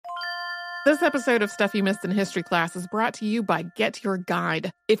This episode of Stuff You Missed in History Class is brought to you by Get Your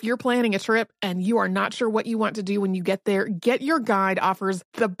Guide. If you're planning a trip and you are not sure what you want to do when you get there, Get Your Guide offers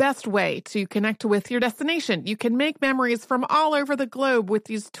the best way to connect with your destination. You can make memories from all over the globe with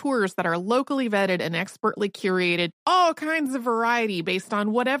these tours that are locally vetted and expertly curated. All kinds of variety based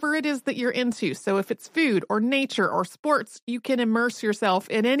on whatever it is that you're into. So if it's food or nature or sports, you can immerse yourself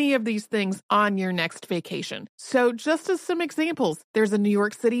in any of these things on your next vacation. So just as some examples, there's a New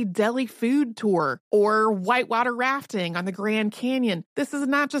York City deli food tour or whitewater rafting on the Grand Canyon. This is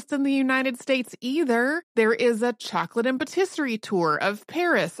not just in the United States either. There is a chocolate and patisserie tour of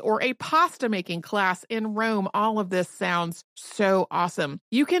Paris or a pasta making class in Rome. All of this sounds so awesome.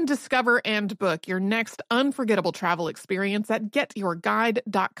 You can discover and book your next unforgettable travel experience at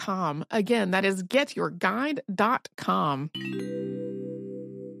getyourguide.com. Again, that is getyourguide.com.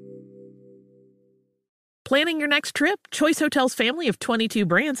 Planning your next trip? Choice Hotels' family of 22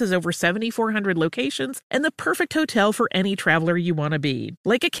 brands has over 7,400 locations and the perfect hotel for any traveler you want to be.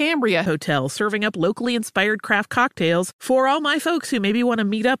 Like a Cambria Hotel, serving up locally inspired craft cocktails for all my folks who maybe want to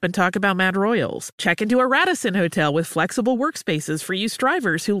meet up and talk about Mad Royals. Check into a Radisson Hotel with flexible workspaces for you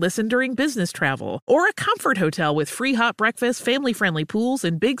strivers who listen during business travel. Or a Comfort Hotel with free hot breakfast, family-friendly pools,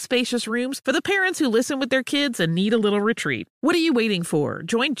 and big spacious rooms for the parents who listen with their kids and need a little retreat. What are you waiting for?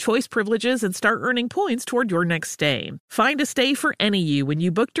 Join Choice Privileges and start earning points toward your next stay. Find a stay for any you when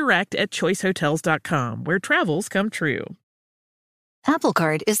you book direct at choicehotels.com, where travels come true. Apple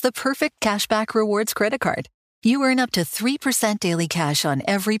Card is the perfect cashback rewards credit card. You earn up to 3% daily cash on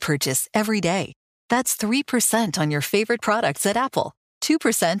every purchase every day. That's 3% on your favorite products at Apple,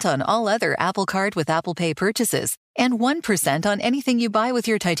 2% on all other Apple Card with Apple Pay purchases, and 1% on anything you buy with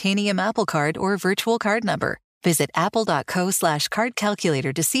your titanium Apple Card or virtual card number. Visit apple.co/card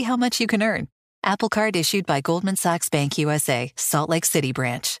calculator to see how much you can earn. Apple Card issued by Goldman Sachs Bank USA, Salt Lake City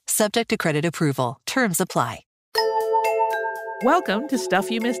branch. Subject to credit approval. Terms apply. Welcome to Stuff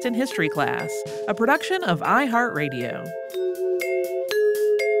You Missed in History Class, a production of iHeartRadio.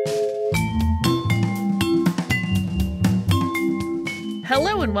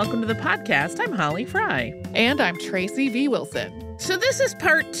 Hello and welcome to the podcast. I'm Holly Fry. And I'm Tracy V. Wilson. So this is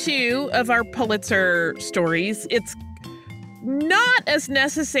part 2 of our Pulitzer stories. It's not as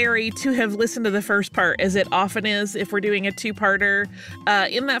necessary to have listened to the first part as it often is if we're doing a two-parter.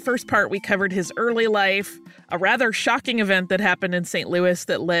 In that first part, we covered his early life, a rather shocking event that happened in St. Louis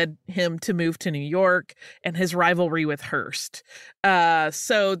that led him to move to New York, and his rivalry with Hearst.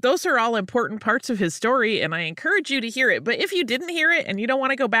 So those are all important parts of his story, and I encourage you to hear it. But if you didn't hear it and you don't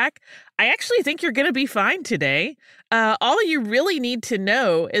want to go back, I actually think you're going to be fine today. All you really need to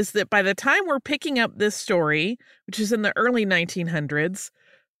know is that by the time we're picking up this story, which is in the early 1900s,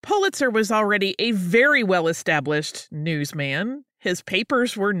 Pulitzer was already a very well-established newsman. His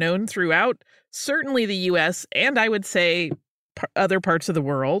papers were known throughout, certainly the U.S., and I would say other parts of the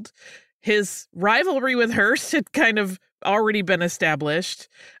world. His rivalry with Hearst had kind of already been established.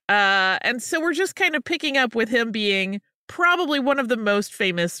 And so we're just kind of picking up with him being probably one of the most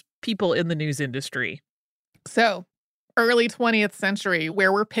famous people in the news industry. So, early 20th century,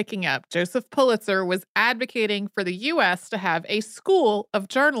 where we're picking up, Joseph Pulitzer was advocating for the U.S. to have a school of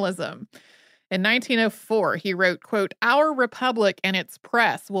journalism. In 1904, he wrote, quote, "Our republic and its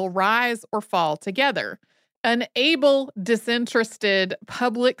press will rise or fall together. An able, disinterested,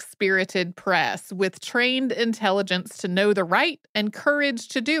 public-spirited press with trained intelligence to know the right and courage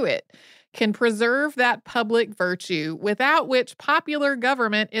to do it can preserve that public virtue without which popular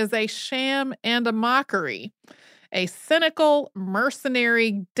government is a sham and a mockery. A cynical,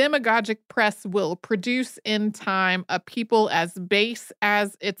 mercenary, demagogic press will produce in time a people as base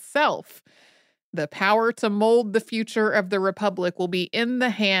as itself. The power to mold the future of the republic will be in the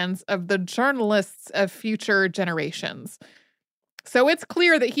hands of the journalists of future generations." So it's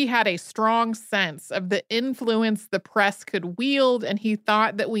clear that he had a strong sense of the influence the press could wield, and he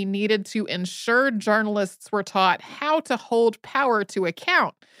thought that we needed to ensure journalists were taught how to hold power to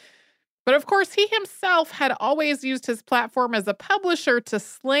account. But of course, he himself had always used his platform as a publisher to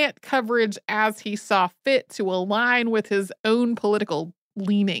slant coverage as he saw fit to align with his own political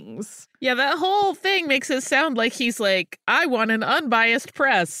leanings. Yeah, that whole thing makes it sound like he's like, I want an unbiased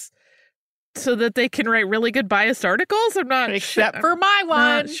press so that they can write really good biased articles. I'm not Except for my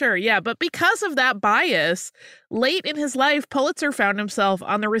one. Sure, yeah. But because of that bias, late in his life, Pulitzer found himself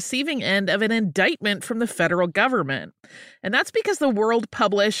on the receiving end of an indictment from the federal government. And that's because the World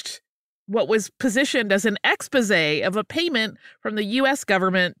published what was positioned as an exposé of a payment from the U.S.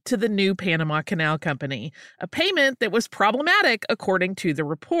 government to the new Panama Canal Company, a payment that was problematic according to the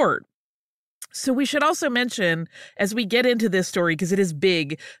report. So we should also mention, as we get into this story, because it is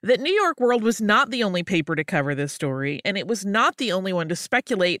big, that New York World was not the only paper to cover this story, and it was not the only one to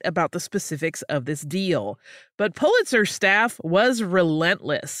speculate about the specifics of this deal. But Pulitzer's staff was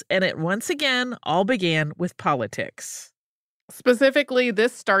relentless, and it once again all began with politics. Specifically,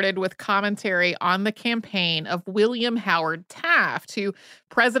 this started with commentary on the campaign of William Howard Taft, who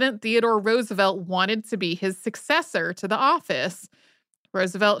President Theodore Roosevelt wanted to be his successor to the office.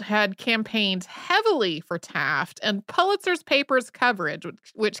 Roosevelt had campaigned heavily for Taft, and Pulitzer's paper's coverage,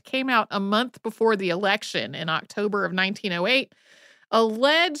 which came out a month before the election in October of 1908,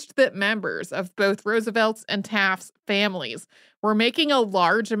 alleged that members of both Roosevelt's and Taft's families were making a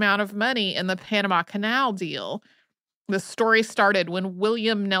large amount of money in the Panama Canal deal. The story started when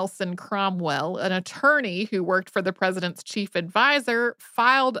William Nelson Cromwell, an attorney who worked for the president's chief advisor,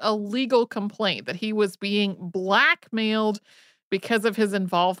 filed a legal complaint that he was being blackmailed because of his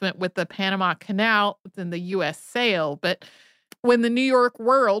involvement with the Panama Canal within the U.S. sale. But when the New York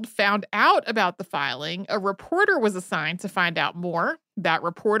World found out about the filing, a reporter was assigned to find out more. That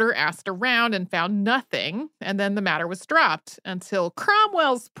reporter asked around and found nothing, and then the matter was dropped until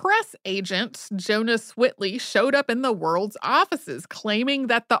Cromwell's press agent, Jonas Whitley, showed up in the World's offices claiming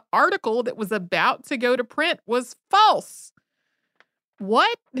that the article that was about to go to print was false.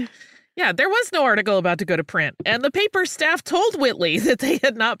 What? Yeah, there was no article about to go to print, and the paper staff told Whitley that they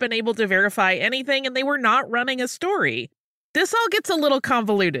had not been able to verify anything and they were not running a story. This all gets a little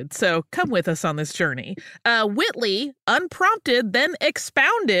convoluted, so come with us on this journey. Whitley, unprompted, then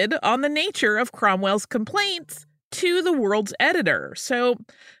expounded on the nature of Cromwell's complaints to the World's editor. So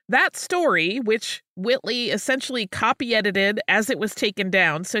that story, which Whitley essentially copy-edited as it was taken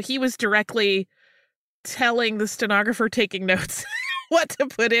down, so he was directly telling the stenographer taking notes what to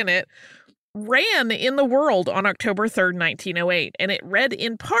put in it, ran in the World on October 3rd, 1908, and it read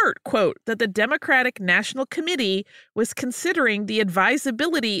in part, quote, that the Democratic National Committee was considering the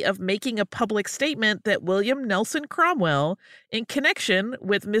advisability of making a public statement that William Nelson Cromwell, in connection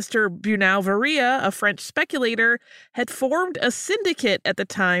with Mr. Bunau-Varilla, a French speculator, had formed a syndicate at the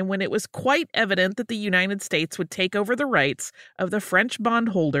time when it was quite evident that the United States would take over the rights of the French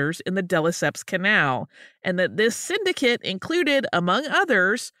bondholders in the de Lesseps Canal, and that this syndicate included, among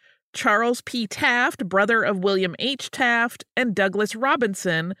others, Charles P. Taft, brother of William H. Taft, and Douglas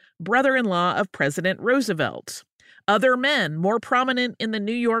Robinson, brother-in-law of President Roosevelt. Other men, more prominent in the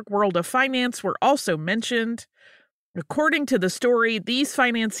New York world of finance, were also mentioned. According to the story, these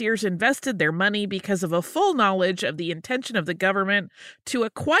financiers invested their money because of a full knowledge of the intention of the government to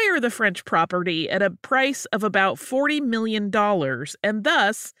acquire the French property at a price of about $40 million, and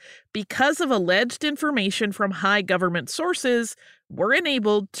thus, because of alleged information from high government sources, were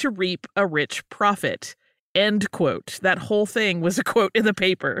enabled to reap a rich profit. End quote. That whole thing was a quote in the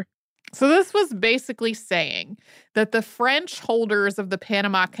paper. So this was basically saying that the French holders of the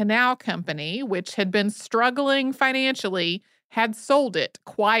Panama Canal Company, which had been struggling financially, had sold it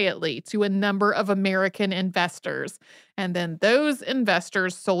quietly to a number of American investors. And then those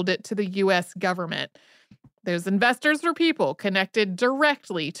investors sold it to the U.S. government. Those investors were people connected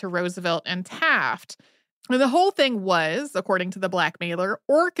directly to Roosevelt and Taft. And the whole thing was, according to the blackmailer,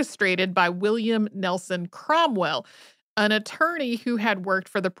 orchestrated by William Nelson Cromwell, an attorney who had worked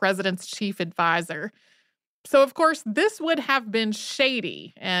for the president's chief advisor. So, of course, this would have been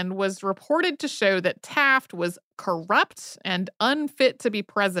shady and was reported to show that Taft was corrupt and unfit to be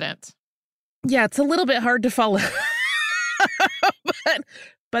president. Yeah, it's a little bit hard to follow.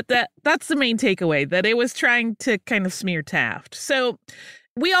 but that's the main takeaway, that it was trying to kind of smear Taft. So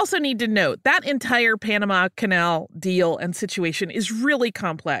we also need to note that entire Panama Canal deal and situation is really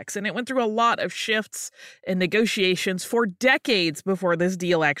complex, and it went through a lot of shifts and negotiations for decades before this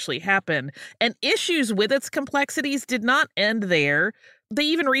deal actually happened. And issues with its complexities did not end there. They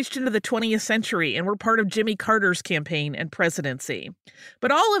even reached into the 20th century and were part of Jimmy Carter's campaign and presidency.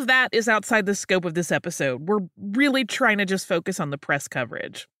 But all of that is outside the scope of this episode. We're really trying to just focus on the press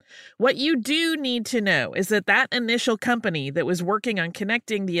coverage. What you do need to know is that that initial company that was working on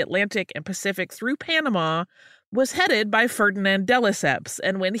connecting the Atlantic and Pacific through Panama was headed by Ferdinand de Lesseps,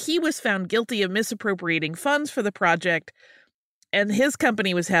 and when he was found guilty of misappropriating funds for the project and his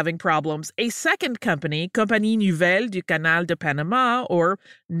company was having problems, a second company, Compagnie Nouvelle du Canal de Panama, or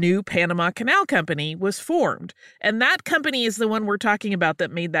New Panama Canal Company, was formed. And that company is the one we're talking about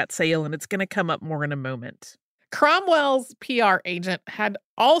that made that sale, and it's going to come up more in a moment. Cromwell's PR agent had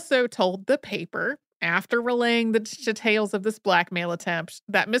also told the paper, after relaying the details of this blackmail attempt,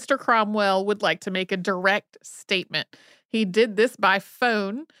 that Mr. Cromwell would like to make a direct statement. He did this by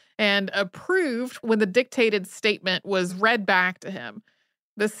phone and approved when the dictated statement was read back to him.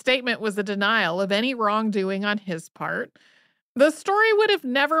 The statement was a denial of any wrongdoing on his part. The story would have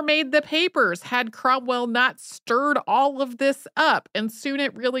never made the papers had Cromwell not stirred all of this up, and soon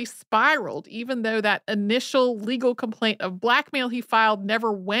it really spiraled, even though that initial legal complaint of blackmail he filed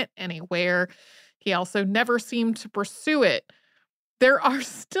never went anywhere. He also never seemed to pursue it. There are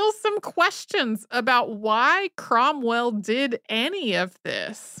still some questions about why Cromwell did any of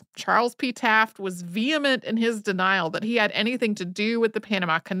this. Charles P. Taft was vehement in his denial that he had anything to do with the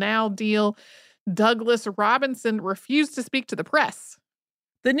Panama Canal deal. Douglas Robinson refused to speak to the press.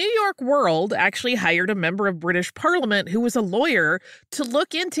 The New York World actually hired a member of British Parliament who was a lawyer to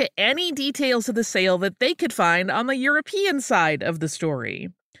look into any details of the sale that they could find on the European side of the story.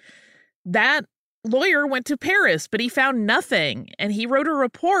 That lawyer went to Paris, but he found nothing, and he wrote a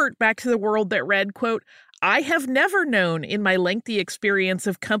report back to the World that read, quote, "I have never known in my lengthy experience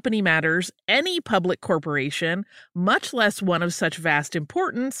of company matters any public corporation, much less one of such vast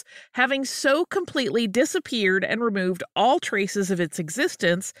importance, having so completely disappeared and removed all traces of its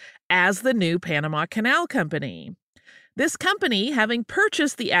existence as the new Panama Canal Company. This company, having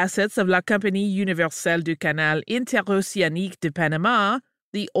purchased the assets of La Compagnie Universelle du Canal Interoceanique de Panama,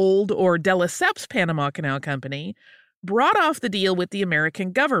 the old or de Lesseps Panama Canal Company, brought off the deal with the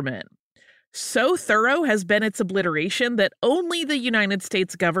American government. So thorough has been its obliteration that only the United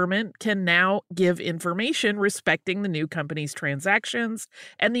States government can now give information respecting the new company's transactions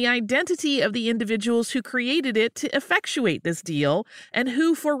and the identity of the individuals who created it to effectuate this deal and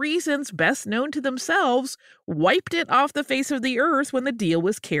who, for reasons best known to themselves, wiped it off the face of the earth when the deal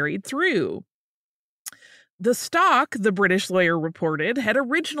was carried through." The stock, the British lawyer reported, had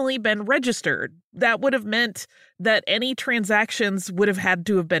originally been registered. That would have meant that any transactions would have had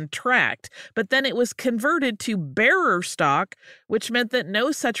to have been tracked, but then it was converted to bearer stock, which meant that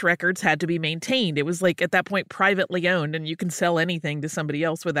no such records had to be maintained. It was like, at that point, privately owned, and you can sell anything to somebody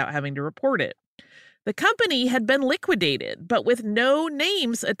else without having to report it. The company had been liquidated, but with no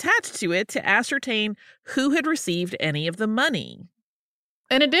names attached to it to ascertain who had received any of the money.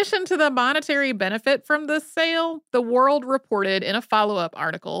 In addition to the monetary benefit from this sale, the World reported in a follow-up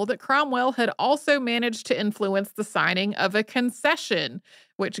article that Cromwell had also managed to influence the signing of a concession,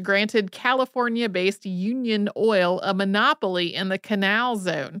 which granted California-based Union Oil a monopoly in the canal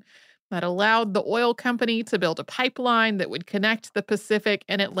zone. That allowed the oil company to build a pipeline that would connect the Pacific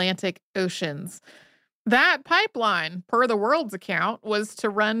and Atlantic Oceans. That pipeline, per the World's account, was to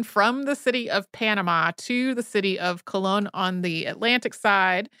run from the city of Panama to the city of Colon on the Atlantic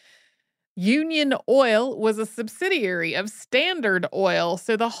side. Union Oil was a subsidiary of Standard Oil,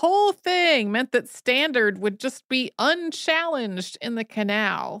 so the whole thing meant that Standard would just be unchallenged in the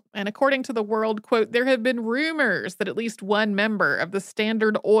canal. And according to the World, quote, "There have been rumors that at least one member of the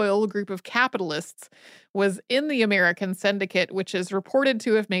Standard Oil group of capitalists was in the American syndicate, which is reported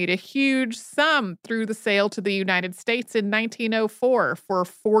to have made a huge sum through the sale to the United States in 1904 for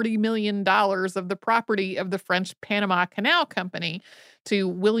 $40 million of the property of the French Panama Canal Company to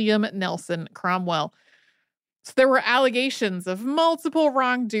William Nelson Cromwell." So there were allegations of multiple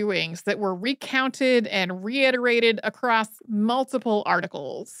wrongdoings that were recounted and reiterated across multiple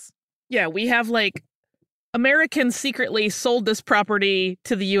articles. Yeah, we have like Americans secretly sold this property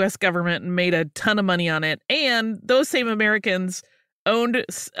to the U.S. government and made a ton of money on it. And those same Americans owned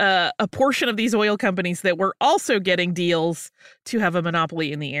a portion of these oil companies that were also getting deals to have a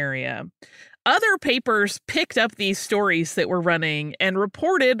monopoly in the area. Other papers picked up these stories that were running and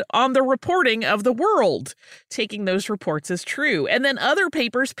reported on the reporting of the World, taking those reports as true. And then other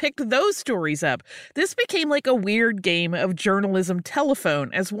papers picked those stories up. This became like a weird game of journalism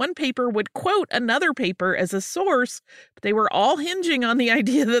telephone, as one paper would quote another paper as a source, but they were all hinging on the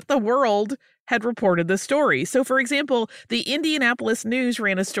idea that the World had reported the story. So, for example, the Indianapolis News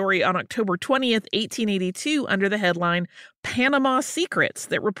ran a story on October 20th, 1882, under the headline Panama Secrets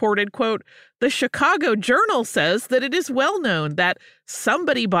that reported, quote, "The Chicago Journal says that it is well known that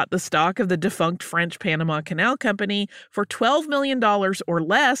somebody bought the stock of the defunct French Panama Canal Company for $12 million or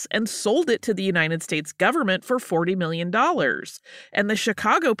less and sold it to the United States government for $40 million. And the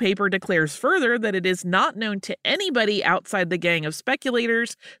Chicago paper declares further that it is not known to anybody outside the gang of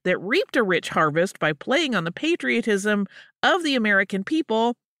speculators that reaped a rich harvest by playing on the patriotism of the American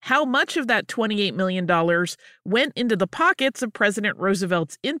people how much of that $28 million went into the pockets of President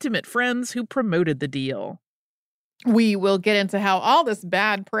Roosevelt's intimate friends who promoted the deal." We will get into how all this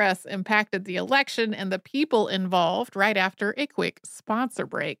bad press impacted the election and the people involved right after a quick sponsor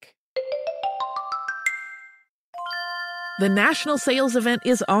break. The national sales event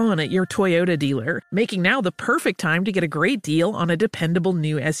is on at your Toyota dealer, making now the perfect time to get a great deal on a dependable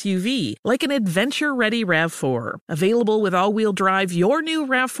new SUV, like an adventure-ready RAV4. Available with all-wheel drive, your new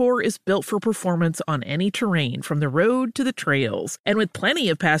RAV4 is built for performance on any terrain, from the road to the trails. And with plenty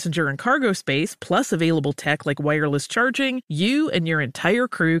of passenger and cargo space, plus available tech like wireless charging, you and your entire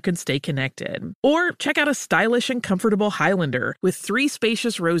crew can stay connected. Or check out a stylish and comfortable Highlander with 3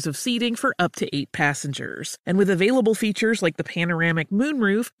 spacious rows of seating for up to 8 passengers. And with available features like the panoramic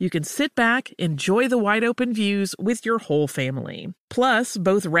moonroof, you can sit back, enjoy the wide open views with your whole family. Plus,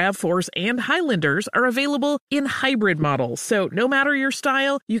 both RAV4s and Highlanders are available in hybrid models, so no matter your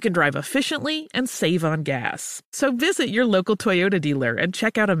style, you can drive efficiently and save on gas. So visit your local Toyota dealer and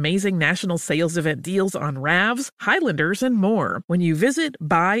check out amazing national sales event deals on RAVs, Highlanders, and more when you visit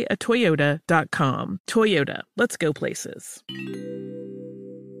buyatoyota.com. Toyota, let's go places.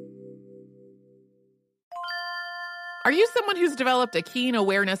 Are you someone who's developed a keen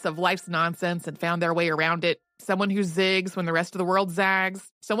awareness of life's nonsense and found their way around it? Someone who zigs when the rest of the world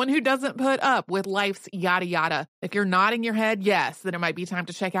zags? Someone who doesn't put up with life's yada yada? If you're nodding your head yes, then it might be time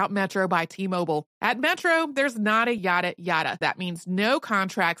to check out Metro by T-Mobile. At Metro, there's nada yada yada. That means no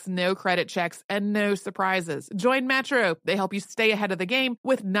contracts, no credit checks, and no surprises. Join Metro. They help you stay ahead of the game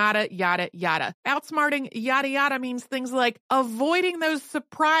with nada yada yada. Outsmarting yada yada means things like avoiding those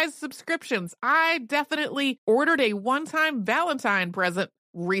surprise subscriptions. I definitely ordered a one-time Valentine present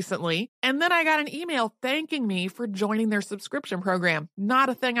recently, and then I got an email thanking me for joining their subscription program. Not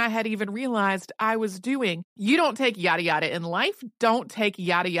a thing I had even realized I was doing. You don't take yada yada in life. Don't take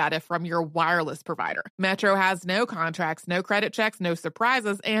yada yada from your wireless provider. Metro has no contracts, no credit checks, no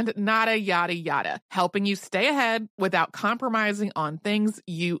surprises, and nada yada yada, helping you stay ahead without compromising on things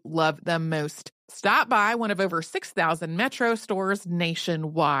you love the most. Stop by one of over 6,000 Metro stores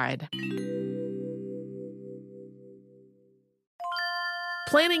nationwide.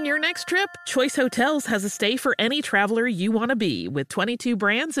 Planning your next trip? Choice Hotels has a stay for any traveler you want to be, with 22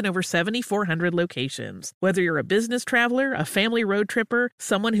 brands and over 7,400 locations. Whether you're a business traveler, a family road tripper,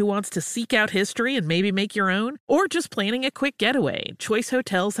 someone who wants to seek out history and maybe make your own, or just planning a quick getaway, Choice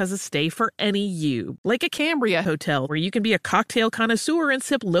Hotels has a stay for any you. Like a Cambria Hotel, where you can be a cocktail connoisseur and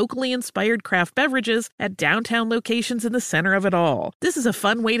sip locally inspired craft beverages at downtown locations in the center of it all. This is a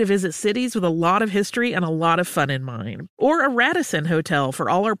fun way to visit cities with a lot of history and a lot of fun in mind. Or a Radisson Hotel for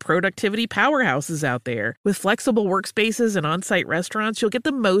all our productivity powerhouses out there. With flexible workspaces and on-site restaurants, you'll get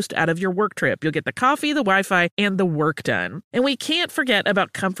the most out of your work trip. You'll get the coffee, the Wi-Fi, and the work done. And we can't forget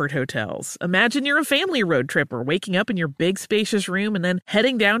about Comfort Hotels. Imagine you're a family road tripper, waking up in your big spacious room and then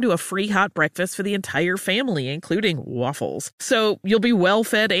heading down to a free hot breakfast for the entire family, including waffles. So you'll be well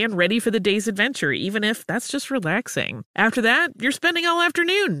fed and ready for the day's adventure, even if that's just relaxing. After that, you're spending all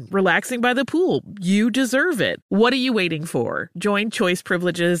afternoon relaxing by the pool. You deserve it. What are you waiting for? Join Choice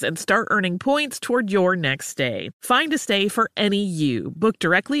Privileges and start earning points toward your next stay. Find a stay for any you. Book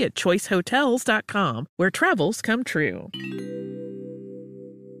directly at choicehotels.com, where travels come true.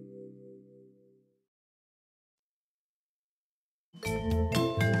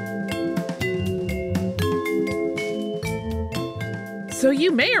 So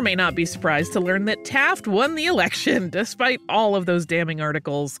you may or may not be surprised to learn that Taft won the election, despite all of those damning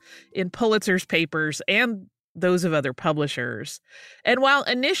articles in Pulitzer's papers and those of other publishers. And while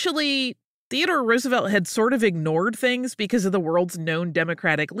initially Theodore Roosevelt had sort of ignored things because of the world's known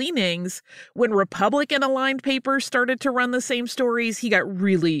Democratic leanings, when Republican-aligned papers started to run the same stories, he got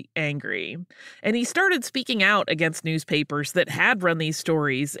really angry. And he started speaking out against newspapers that had run these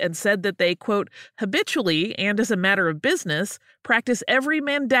stories and said that they, quote, habitually and as a matter of business, practice every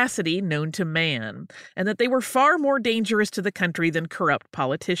mendacity known to man, and that they were far more dangerous to the country than corrupt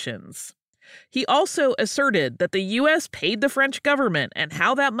politicians. He also asserted that the U.S. paid the French government, and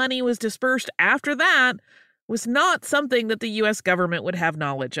how that money was dispersed after that was not something that the U.S. government would have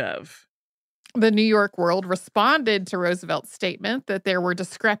knowledge of. The New York World responded to Roosevelt's statement that there were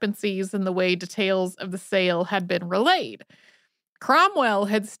discrepancies in the way details of the sale had been relayed. Cromwell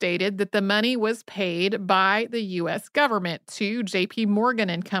had stated that the money was paid by the U.S. government to J.P. Morgan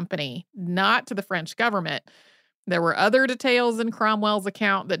and Company, not to the French government. There were other details in Cromwell's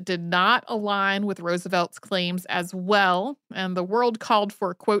account that did not align with Roosevelt's claims as well, and the World called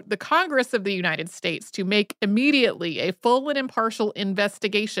for, quote, the Congress of the United States to make immediately a full and impartial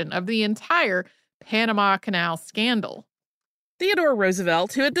investigation of the entire Panama Canal scandal. Theodore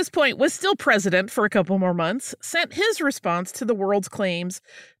Roosevelt, who at this point was still president for a couple more months, sent his response to the World's claims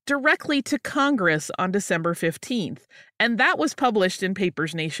directly to Congress on December 15th, and that was published in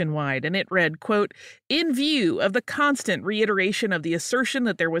papers nationwide, and it read, quote, "In view of the constant reiteration of the assertion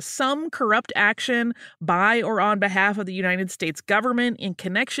that there was some corrupt action by or on behalf of the United States government in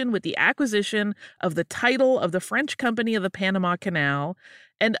connection with the acquisition of the title of the French Company of the Panama Canal,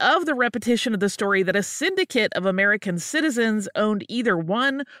 and of the repetition of the story that a syndicate of American citizens owned either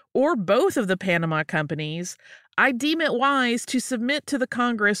one or both of the Panama companies, I deem it wise to submit to the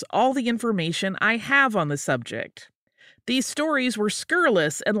Congress all the information I have on the subject. These stories were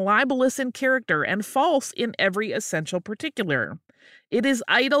scurrilous and libelous in character and false in every essential particular. It is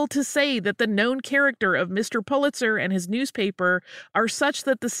idle to say that the known character of Mr. Pulitzer and his newspaper are such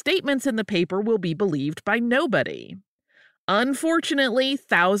that the statements in the paper will be believed by nobody. Unfortunately,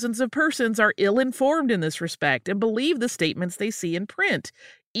 thousands of persons are ill-informed in this respect and believe the statements they see in print,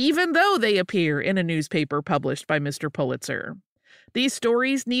 even though they appear in a newspaper published by Mr. Pulitzer. These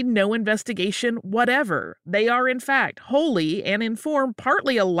stories need no investigation whatever. They are, in fact, wholly and in form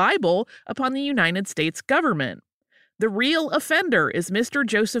partly a libel upon the United States government. The real offender is Mr.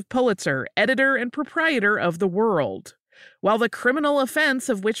 Joseph Pulitzer, editor and proprietor of The World. While the criminal offense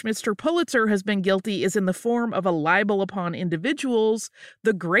of which Mr. Pulitzer has been guilty is in the form of a libel upon individuals,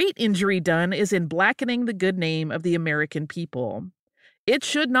 the great injury done is in blackening the good name of the American people. It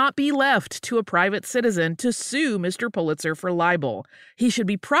should not be left to a private citizen to sue Mr. Pulitzer for libel. He should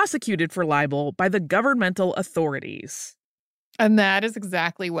be prosecuted for libel by the governmental authorities." And that is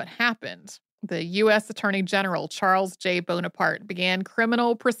exactly what happened. The U.S. Attorney General Charles J. Bonaparte began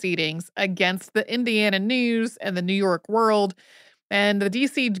criminal proceedings against the Indiana News and the New York World, and the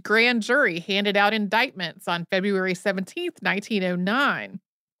D.C. grand jury handed out indictments on February 17th, 1909.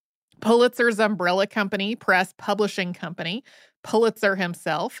 Pulitzer's umbrella company, Press Publishing Company, Pulitzer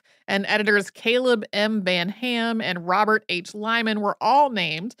himself, and editors Caleb M. Van Ham and Robert H. Lyman were all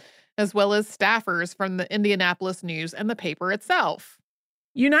named, as well as staffers from the Indianapolis News and the paper itself.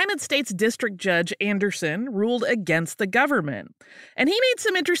 United States District Judge Anderson ruled against the government, and he made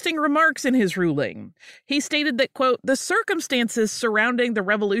some interesting remarks in his ruling. He stated that, quote, "The circumstances surrounding the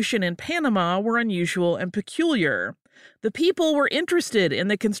revolution in Panama were unusual and peculiar. The people were interested in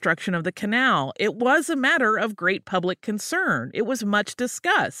the construction of the canal. It was a matter of great public concern. It was much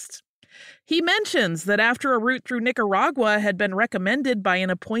discussed." He mentions that after a route through Nicaragua had been recommended by an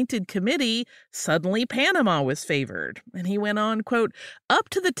appointed committee, suddenly Panama was favored. And he went on, quote, "Up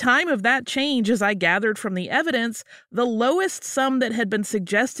to the time of that change, as I gathered from the evidence, the lowest sum that had been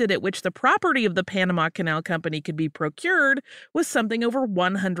suggested at which the property of the Panama Canal Company could be procured was something over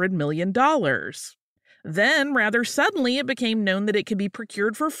 $100 million. Then, rather suddenly, it became known that it could be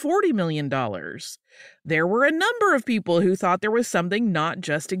procured for $40 million. There were a number of people who thought there was something not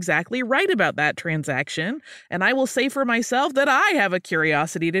just exactly right about that transaction, and I will say for myself that I have a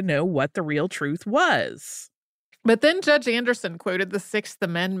curiosity to know what the real truth was." But then Judge Anderson quoted the Sixth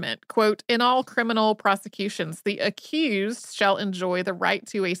Amendment, quote, "In all criminal prosecutions, the accused shall enjoy the right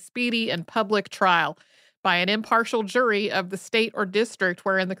to a speedy and public trial by an impartial jury of the state or district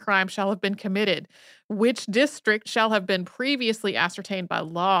wherein the crime shall have been committed, which district shall have been previously ascertained by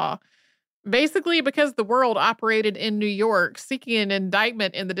law." Basically, because the World operated in New York, seeking an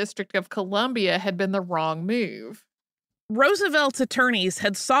indictment in the District of Columbia had been the wrong move. Roosevelt's attorneys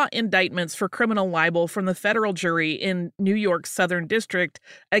had sought indictments for criminal libel from the federal jury in New York's Southern District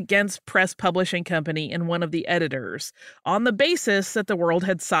against Press Publishing Company and one of the editors, on the basis that the World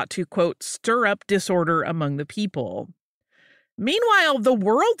had sought to, quote, "stir up disorder among the people." Meanwhile, the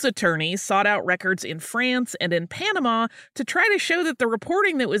World's attorneys sought out records in France and in Panama to try to show that the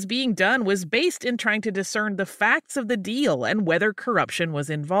reporting that was being done was based in trying to discern the facts of the deal and whether corruption was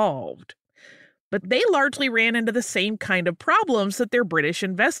involved. But they largely ran into the same kind of problems that their British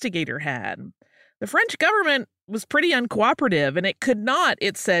investigator had. The French government was pretty uncooperative, and it could not,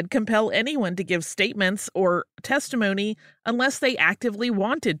 it said, compel anyone to give statements or testimony unless they actively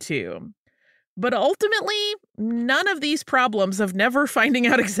wanted to. But ultimately, none of these problems of never finding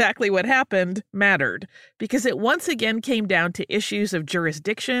out exactly what happened mattered, because it once again came down to issues of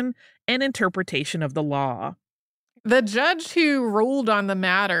jurisdiction and interpretation of the law. The judge who ruled on the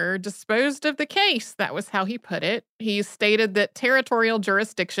matter disposed of the case. That was how he put it. He stated that territorial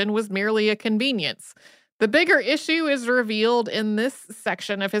jurisdiction was merely a convenience. The bigger issue is revealed in this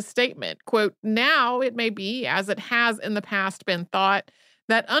section of his statement. Quote, "Now it may be, as it has in the past been thought,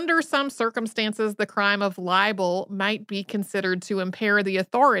 that under some circumstances the crime of libel might be considered to impair the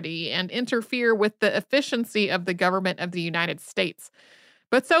authority and interfere with the efficiency of the government of the United States.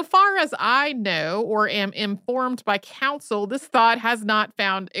 But so far as I know or am informed by counsel, this thought has not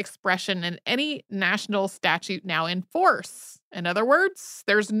found expression in any national statute now in force." In other words,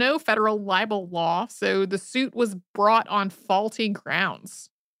 there's no federal libel law, so the suit was brought on faulty grounds.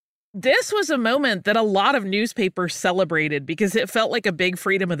 This was a moment that a lot of newspapers celebrated because it felt like a big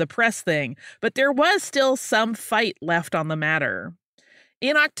freedom of the press thing, but there was still some fight left on the matter.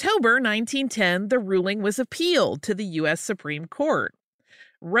 In October 1910, the ruling was appealed to the U.S. Supreme Court.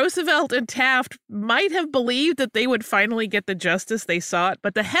 Roosevelt and Taft might have believed that they would finally get the justice they sought,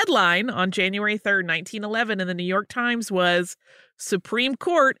 but the headline on January 3rd, 1911 in the New York Times was, "Supreme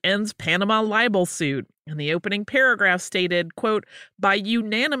Court ends Panama libel suit." And the opening paragraph stated, quote, "By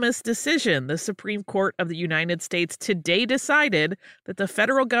unanimous decision, the Supreme Court of the United States today decided that the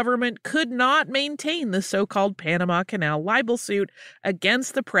federal government could not maintain the so-called Panama Canal libel suit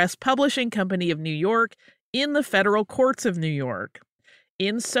against the Press Publishing Company of New York in the federal courts of New York.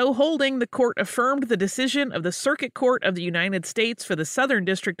 In so holding, the court affirmed the decision of the Circuit Court of the United States for the Southern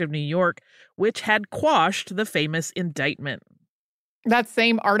District of New York, which had quashed the famous indictment." That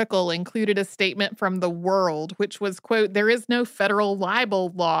same article included a statement from The World, which was, quote, "There is no federal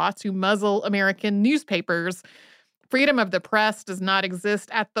libel law to muzzle American newspapers. Freedom of the press does not exist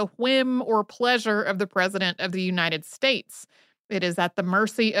at the whim or pleasure of the President of the United States. It is at the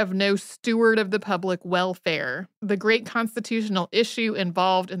mercy of no steward of the public welfare. The great constitutional issue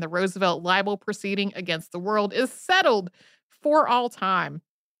involved in the Roosevelt libel proceeding against the World is settled for all time."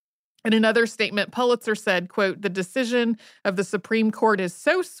 In another statement, Pulitzer said, quote, "The decision of the Supreme Court is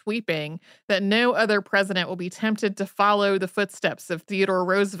so sweeping that no other president will be tempted to follow the footsteps of Theodore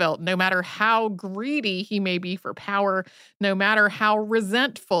Roosevelt, no matter how greedy he may be for power, no matter how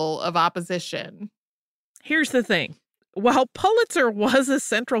resentful of opposition." Here's the thing. While Pulitzer was a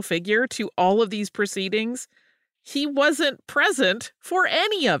central figure to all of these proceedings, he wasn't present for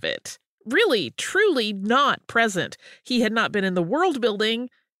any of it. Really, truly not present. He had not been in the World Building,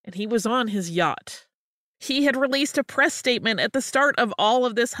 and he was on his yacht. He had released a press statement at the start of all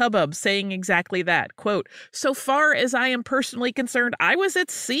of this hubbub saying exactly that. Quote, "So far as I am personally concerned, I was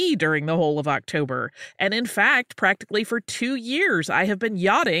at sea during the whole of October. And in fact, practically for 2 years, I have been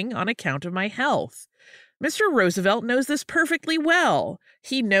yachting on account of my health. Mr. Roosevelt knows this perfectly well.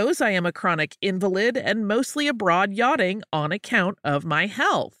 He knows I am a chronic invalid and mostly abroad yachting on account of my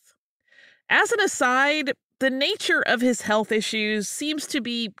health." As an aside, the nature of his health issues seems to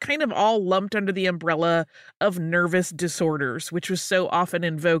be kind of all lumped under the umbrella of nervous disorders, which was so often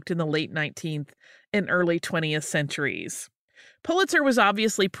invoked in the late 19th and early 20th centuries. Pulitzer was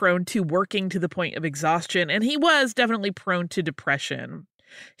obviously prone to working to the point of exhaustion, and he was definitely prone to depression.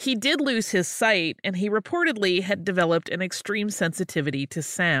 He did lose his sight, and he reportedly had developed an extreme sensitivity to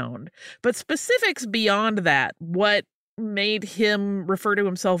sound. But specifics beyond that, what made him refer to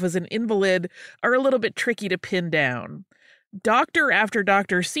himself as an invalid, are a little bit tricky to pin down. Doctor after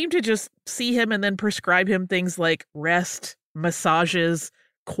doctor seemed to just see him and then prescribe him things like rest, massages,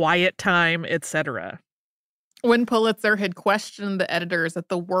 quiet time, etc. When Pulitzer had questioned the editors at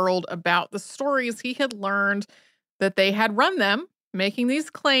The World about the stories, he had learned that they had run them, making these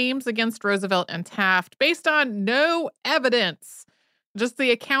claims against Roosevelt and Taft based on no evidence, just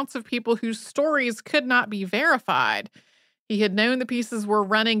the accounts of people whose stories could not be verified. He had known the pieces were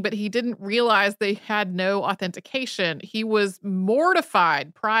running, but he didn't realize they had no authentication. He was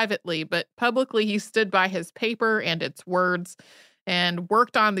mortified privately, but publicly he stood by his paper and its words and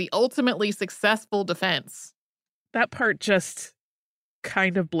worked on the ultimately successful defense. That part just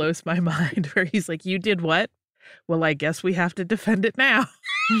kind of blows my mind, where he's like, "You did what? Well, I guess we have to defend it now."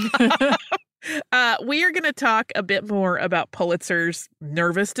 We are going to talk a bit more about Pulitzer's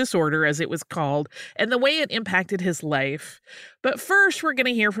nervous disorder, as it was called, and the way it impacted his life. But first, we're going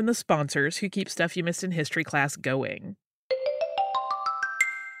to hear from the sponsors who keep Stuff You Missed in History class going.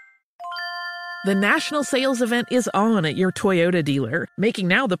 The national sales event is on at your Toyota dealer, making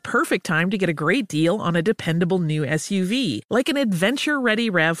now the perfect time to get a great deal on a dependable new SUV, like an adventure-ready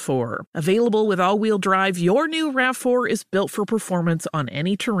RAV4. Available with all-wheel drive, your new RAV4 is built for performance on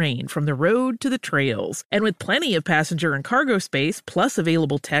any terrain, from the road to the trails. And with plenty of passenger and cargo space, plus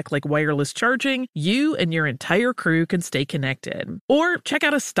available tech like wireless charging, you and your entire crew can stay connected. Or check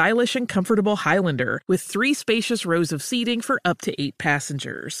out a stylish and comfortable Highlander, with 3 spacious rows of seating for up to 8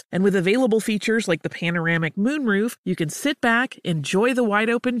 passengers. And with available features like the panoramic moonroof, you can sit back, enjoy the wide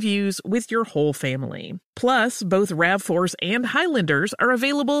open views with your whole family. Plus, both RAV4s and Highlanders are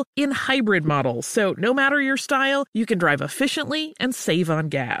available in hybrid models, so no matter your style, you can drive efficiently and save on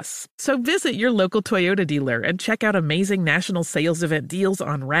gas. So visit your local Toyota dealer and check out amazing national sales event deals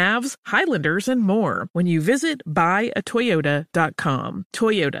on RAVs, Highlanders, and more when you visit buyatoyota.com.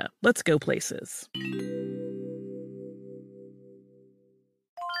 Toyota, let's go places.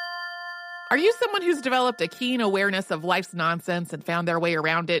 Are you someone who's developed a keen awareness of life's nonsense and found their way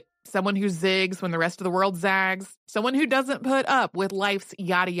around it? Someone who zigs when the rest of the world zags? Someone who doesn't put up with life's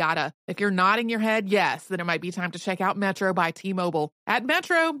yada yada? If you're nodding your head yes, then it might be time to check out Metro by T-Mobile. At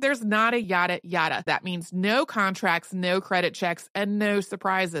Metro, there's nada yada yada. That means no contracts, no credit checks, and no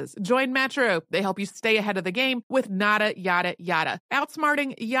surprises. Join Metro. They help you stay ahead of the game with nada yada yada.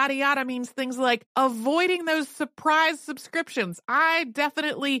 Outsmarting yada yada means things like avoiding those surprise subscriptions. I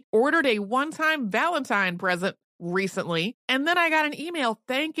definitely ordered a one-time Valentine present recently, and then I got an email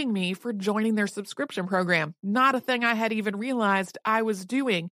thanking me for joining their subscription program. Not a thing I had even realized I was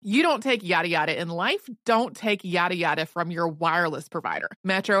doing. You don't take yada yada in life. Don't take yada yada from your wireless provider.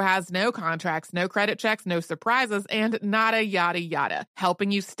 Metro has no contracts, no credit checks, no surprises, and nada yada yada,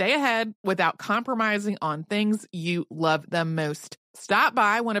 helping you stay ahead without compromising on things you love the most. Stop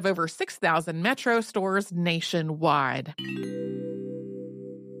by one of over 6,000 Metro stores nationwide.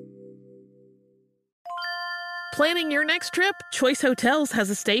 Planning your next trip? Choice Hotels has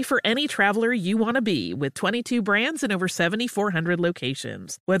a stay for any traveler you want to be, with 22 brands and over 7,400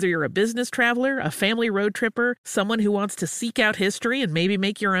 locations. Whether you're a business traveler, a family road tripper, someone who wants to seek out history and maybe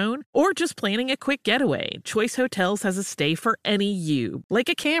make your own, or just planning a quick getaway, Choice Hotels has a stay for any you. Like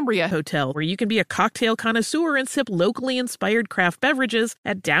a Cambria Hotel, where you can be a cocktail connoisseur and sip locally inspired craft beverages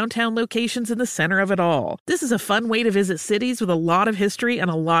at downtown locations in the center of it all. This is a fun way to visit cities with a lot of history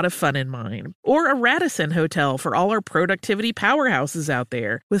and a lot of fun in mind. Or a Radisson Hotel for all our productivity powerhouses out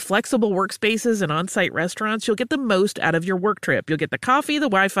there. With flexible workspaces and on-site restaurants, you'll get the most out of your work trip. You'll get the coffee, the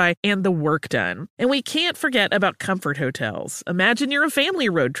Wi-Fi, and the work done. And we can't forget about Comfort Hotels. Imagine you're a family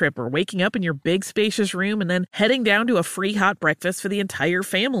road tripper, waking up in your big spacious room and then heading down to a free hot breakfast for the entire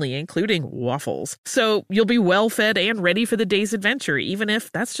family, including waffles. So you'll be well fed and ready for the day's adventure, even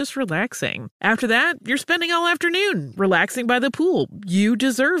if that's just relaxing. After that, you're spending all afternoon relaxing by the pool. You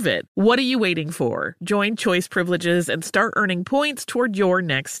deserve it. What are you waiting for? Join Choice Privileges and start earning points toward your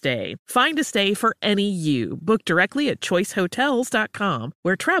next stay. Find a stay for any you. Book directly at choicehotels.com,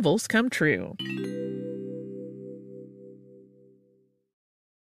 where travels come true.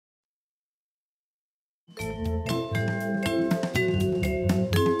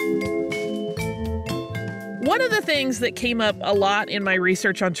 One of the things that came up a lot in my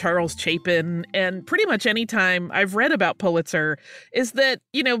research on Charles Chapin, and pretty much any time I've read about Pulitzer, is that,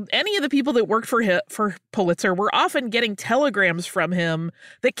 any of the people that worked for Pulitzer were often getting telegrams from him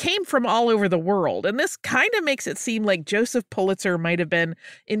that came from all over the world. And this kind of makes it seem like Joseph Pulitzer might have been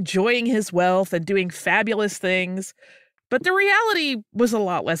enjoying his wealth and doing fabulous things. But the reality was a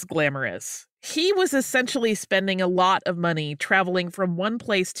lot less glamorous. He was essentially spending a lot of money traveling from one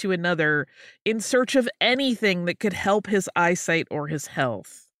place to another in search of anything that could help his eyesight or his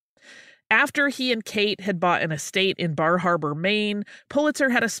health. After he and Kate had bought an estate in Bar Harbor, Maine, Pulitzer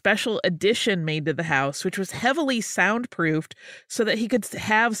had a special addition made to the house, which was heavily soundproofed so that he could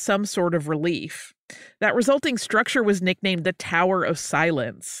have some sort of relief. That resulting structure was nicknamed the Tower of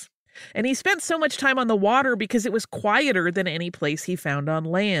Silence. And he spent so much time on the water because it was quieter than any place he found on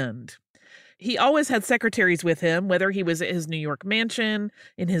land. He always had secretaries with him, whether he was at his New York mansion,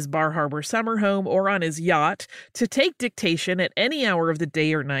 in his Bar Harbor summer home, or on his yacht, to take dictation at any hour of the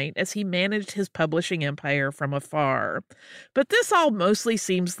day or night as he managed his publishing empire from afar. But this all mostly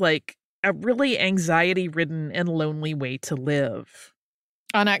seems like a really anxiety-ridden and lonely way to live.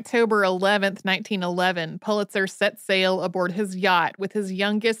 On October 11th, 1911, Pulitzer set sail aboard his yacht with his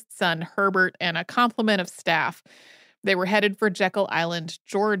youngest son, Herbert, and a complement of staff. They were headed for Jekyll Island,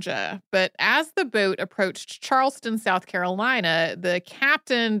 Georgia. But as the boat approached Charleston, South Carolina, the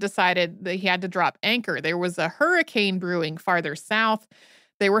captain decided that he had to drop anchor. There was a hurricane brewing farther south.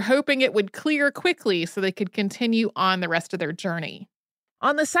 They were hoping it would clear quickly so they could continue on the rest of their journey.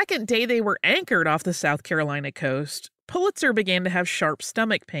 On the second day they were anchored off the South Carolina coast, Pulitzer began to have sharp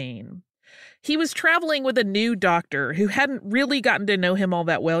stomach pain. He was traveling with a new doctor who hadn't really gotten to know him all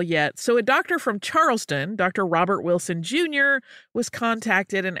that well yet, so a doctor from Charleston, Dr. Robert Wilson Jr., was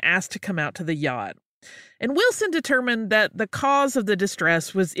contacted and asked to come out to the yacht. And Wilson determined that the cause of the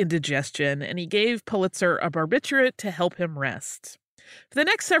distress was indigestion, and he gave Pulitzer a barbiturate to help him rest. For the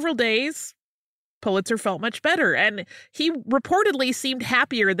next several days, Pulitzer felt much better, and he reportedly seemed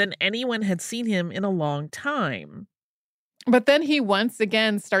happier than anyone had seen him in a long time. But then he once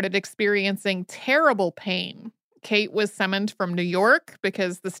again started experiencing terrible pain. Kate was summoned from New York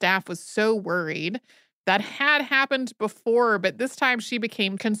because the staff was so worried. That had happened before, but this time she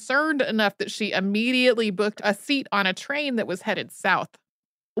became concerned enough that she immediately booked a seat on a train that was headed south.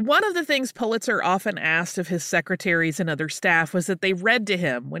 One of the things Pulitzer often asked of his secretaries and other staff was that they read to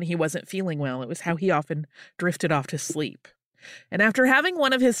him when he wasn't feeling well. It was how he often drifted off to sleep. And after having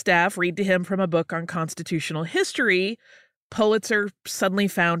one of his staff read to him from a book on constitutional history, Pulitzer suddenly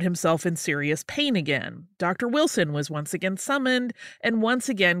found himself in serious pain again. Dr. Wilson was once again summoned and once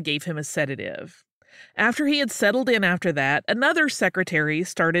again gave him a sedative. After he had settled in after that, another secretary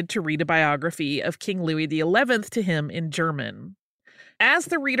started to read a biography of King Louis XI to him in German. As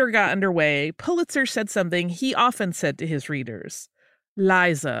the reader got underway, Pulitzer said something he often said to his readers.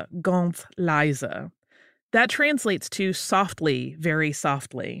 Leise, ganz leise. That translates to softly, very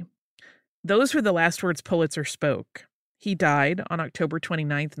softly. Those were the last words Pulitzer spoke. He died on October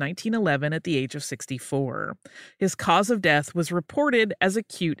 29, 1911, at the age of 64. His cause of death was reported as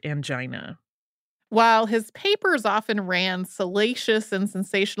acute angina. While his papers often ran salacious and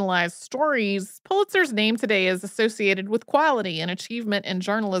sensationalized stories, Pulitzer's name today is associated with quality and achievement in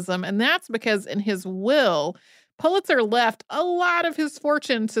journalism, and that's because in his will, Pulitzer left a lot of his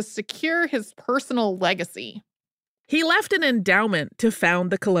fortune to secure his personal legacy. He left an endowment to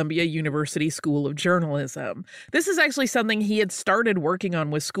found the Columbia University School of Journalism. This is actually something he had started working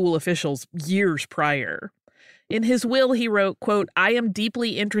on with school officials years prior. In his will, he wrote, quote, I am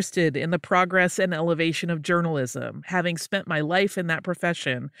deeply interested in the progress and elevation of journalism, having spent my life in that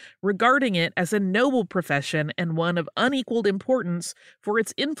profession, regarding it as a noble profession and one of unequaled importance for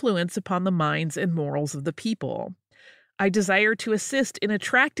its influence upon the minds and morals of the people. I desire to assist in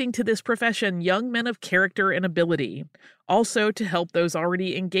attracting to this profession young men of character and ability, also to help those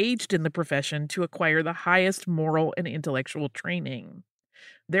already engaged in the profession to acquire the highest moral and intellectual training.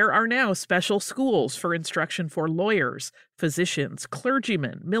 There are now special schools for instruction for lawyers, physicians,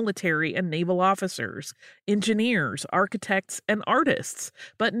 clergymen, military and naval officers, engineers, architects, and artists,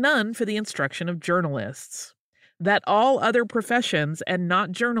 but none for the instruction of journalists. That all other professions and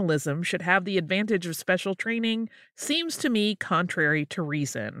not journalism should have the advantage of special training seems to me contrary to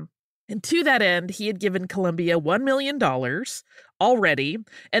reason. And to that end, he had given Columbia $1 million already,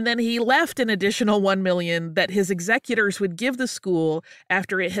 and then he left an additional $1 million that his executors would give the school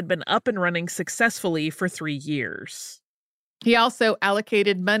after it had been up and running successfully for 3 years. He also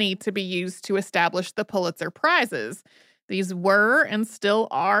allocated money to be used to establish the Pulitzer Prizes. These were and still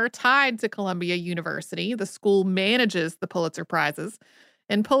are tied to Columbia University. The school manages the Pulitzer Prizes.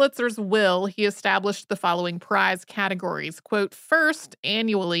 In Pulitzer's will, he established the following prize categories. Quote, first,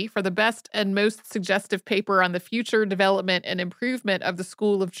 annually, for the best and most suggestive paper on the future development and improvement of the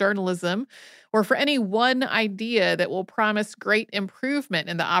School of Journalism, or for any one idea that will promise great improvement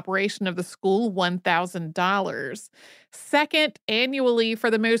in the operation of the school, $1,000. Second, annually, for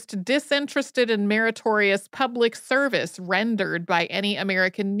the most disinterested and meritorious public service rendered by any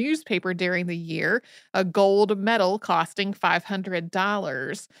American newspaper during the year, a gold medal costing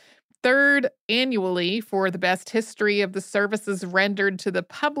 $500. Third, annually, for the best history of the services rendered to the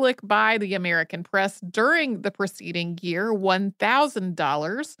public by the American press during the preceding year,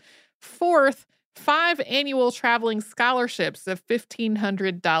 $1,000. Fourth, 5 annual traveling scholarships of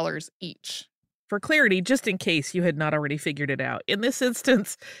 $1,500 each. For clarity, just in case you had not already figured it out, in this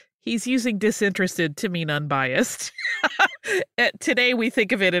instance, he's using disinterested to mean unbiased. Today, we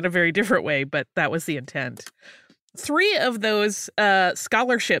think of it in a very different way, but that was the intent. 3 of those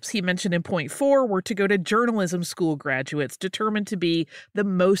scholarships he mentioned in point 4 were to go to journalism school graduates determined to be the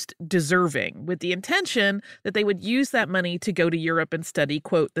most deserving, with the intention that they would use that money to go to Europe and study,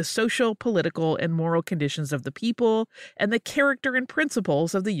 quote, the social, political, and moral conditions of the people and the character and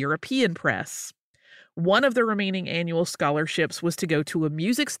principles of the European press. One of the remaining annual scholarships was to go to a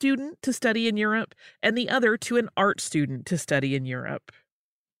music student to study in Europe, and the other to an art student to study in Europe.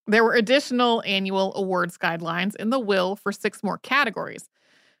 There were additional annual awards guidelines in the will for 6 more categories.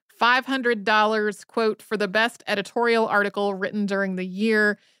 $500, quote, for the best editorial article written during the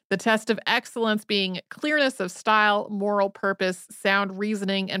year, the test of excellence being clearness of style, moral purpose, sound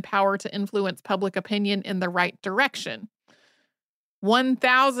reasoning, and power to influence public opinion in the right direction.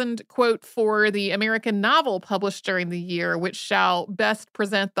 1,000, quote, for the American novel published during the year, which shall best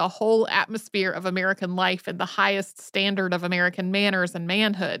present the whole atmosphere of American life and the highest standard of American manners and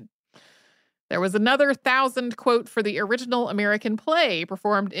manhood. There was another 1,000, quote, for the original American play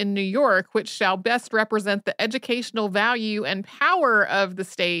performed in New York, which shall best represent the educational value and power of the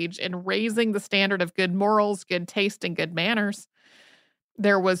stage in raising the standard of good morals, good taste, and good manners.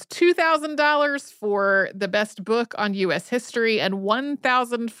 There was $2,000 for the best book on U.S. history and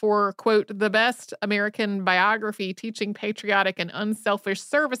 $1,000 for, quote, the best American biography teaching patriotic and unselfish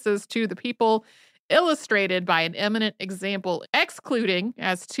services to the people, illustrated by an eminent example, excluding,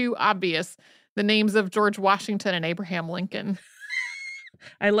 as too obvious, the names of George Washington and Abraham Lincoln.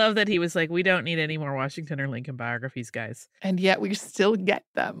 I love that he was like, we don't need any more Washington or Lincoln biographies, guys. And yet we still get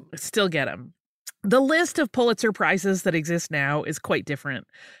them. Still get them. The list of Pulitzer Prizes that exist now is quite different.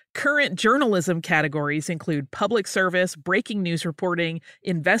 Current journalism categories include public service, breaking news reporting,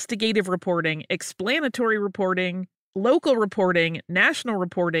 investigative reporting, explanatory reporting, local reporting, national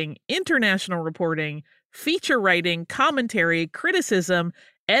reporting, international reporting, feature writing, commentary, criticism,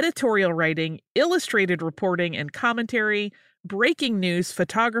 editorial writing, illustrated reporting and commentary, breaking news,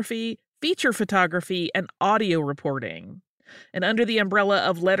 photography, feature photography, and audio reporting. And under the umbrella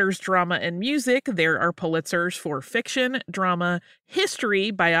of letters, drama, and music, there are Pulitzers for fiction, drama,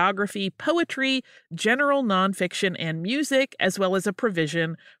 history, biography, poetry, general nonfiction, and music, as well as a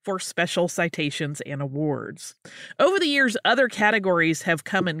provision for special citations and awards. Over the years, other categories have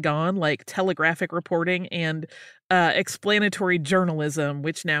come and gone, like telegraphic reporting and explanatory journalism,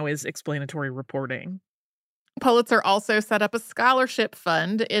 which now is explanatory reporting. Pulitzer also set up a scholarship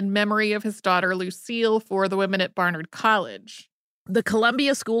fund in memory of his daughter Lucille for the women at Barnard College. The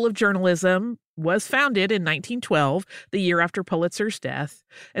Columbia School of Journalism was founded in 1912, the year after Pulitzer's death,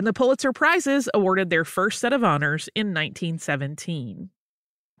 and the Pulitzer Prizes awarded their first set of honors in 1917.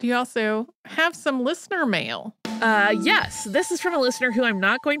 Do you also have some listener mail? Yes. This is from a listener who I'm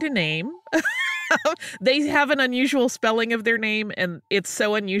not going to name. They have an unusual spelling of their name, and it's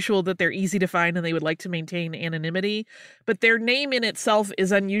so unusual that they're easy to find and they would like to maintain anonymity. But their name in itself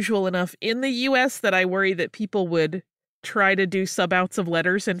is unusual enough in the U.S. that I worry that people would try to do sub-outs of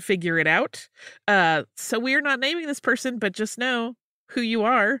letters and figure it out. So we're not naming this person, but just know who you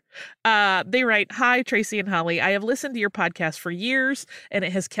are. They write, "Hi, Tracy and Holly. I have listened to your podcast for years, and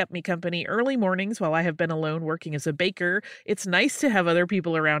it has kept me company early mornings while I have been alone working as a baker. It's nice to have other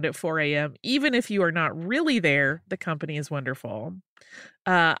people around at 4 a.m. Even if you are not really there, the company is wonderful.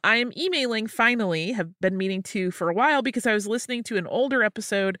 I'm emailing finally, have been meaning to for a while because I was listening to an older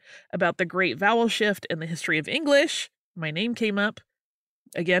episode about the Great Vowel Shift and the history of English. My name came up.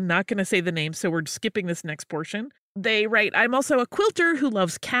 Again, not going to say the name, so we're skipping this next portion. They write, I'm also a quilter who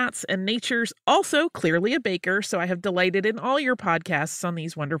loves cats and natures, also clearly a baker, so I have delighted in all your podcasts on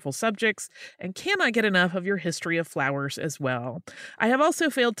these wonderful subjects and cannot get enough of your history of flowers as well. I have also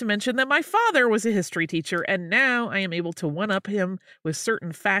failed to mention that my father was a history teacher, and now I am able to one-up him with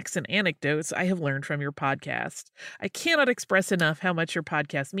certain facts and anecdotes I have learned from your podcast. I cannot express enough how much your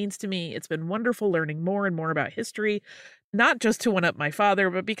podcast means to me. It's been wonderful learning more and more about history, not just to one-up my father,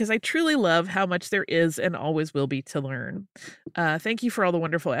 but because I truly love how much there is and always will be to learn. Thank you for all the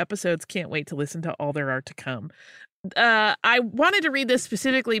wonderful episodes. Can't wait to listen to all there are to come." I wanted to read this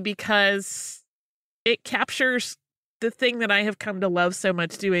specifically because it captures the thing that I have come to love so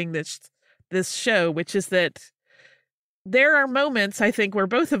much doing this show, which is that there are moments, I think, where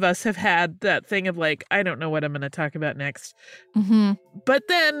both of us have had that thing of like, I don't know what I'm going to talk about next. Mm-hmm. But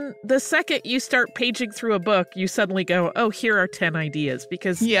then the second you start paging through a book, you suddenly go, oh, here are 10 ideas,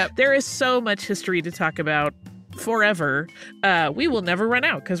 because there is so much history to talk about forever. We will never run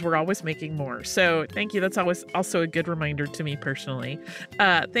out because we're always making more. So thank you. That's always also a good reminder to me personally.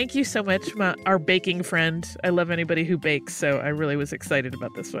 Thank you so much, our baking friend. I love anybody who bakes, so I really was excited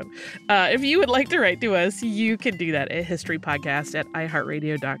about this one. If you would like to write to us, you can do that at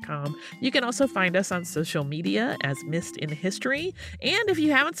historypodcast@iheartradio.com. You can also find us on social media as Missed in History. And if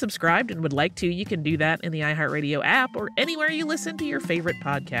you haven't subscribed and would like to, you can do that in the iHeartRadio app or anywhere you listen to your favorite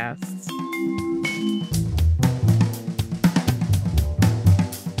podcasts.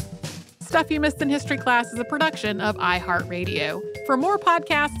 Stuff You Missed in History Class is a production of iHeartRadio. For more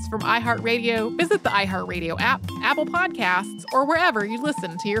podcasts from iHeartRadio, visit the iHeartRadio app, Apple Podcasts, or wherever you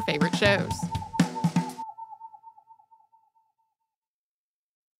listen to your favorite shows.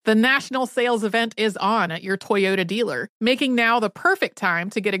 The national sales event is on at your Toyota dealer, making now the perfect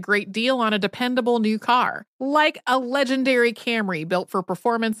time to get a great deal on a dependable new car. Like a legendary Camry built for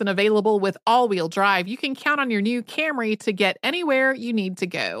performance and available with all-wheel drive, you can count on your new Camry to get anywhere you need to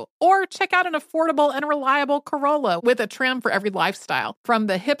go. Or check out an affordable and reliable Corolla with a trim for every lifestyle. From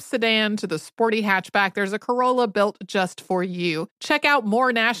the hip sedan to the sporty hatchback, there's a Corolla built just for you. Check out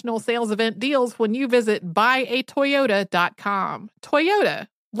more national sales event deals when you visit buyatoyota.com. Toyota.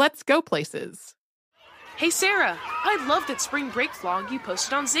 Let's go places. Hey, Sarah, I loved that spring break vlog you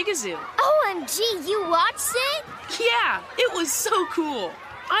posted on Zigazoo. OMG, you watched it? Yeah, it was so cool.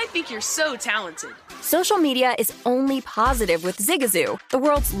 I think you're so talented. Social media is only positive with Zigazoo, the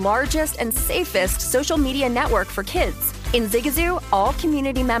world's largest and safest social media network for kids. In Zigazoo, all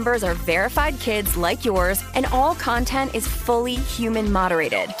community members are verified kids like yours, and all content is fully human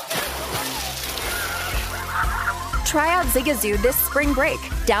moderated. Try out Zigazoo this spring break.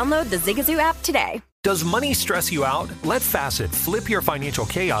 Download the Zigazoo app today. Does money stress you out? Let Facet flip your financial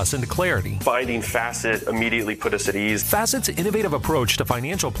chaos into clarity. Finding Facet immediately put us at ease. Facet's innovative approach to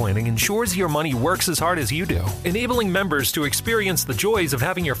financial planning ensures your money works as hard as you do, enabling members to experience the joys of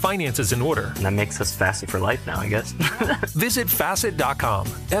having your finances in order. And that makes us Facet for life now, I guess. Visit Facet.com,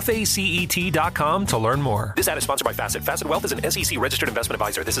 FACET.com to learn more. This ad is sponsored by Facet. Facet Wealth is an SEC registered investment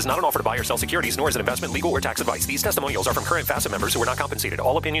advisor. This is not an offer to buy or sell securities, nor is it investment, legal, or tax advice. These testimonials are from current Facet members who are not compensated.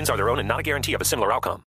 All opinions are their own and not a guarantee of a similar outcome.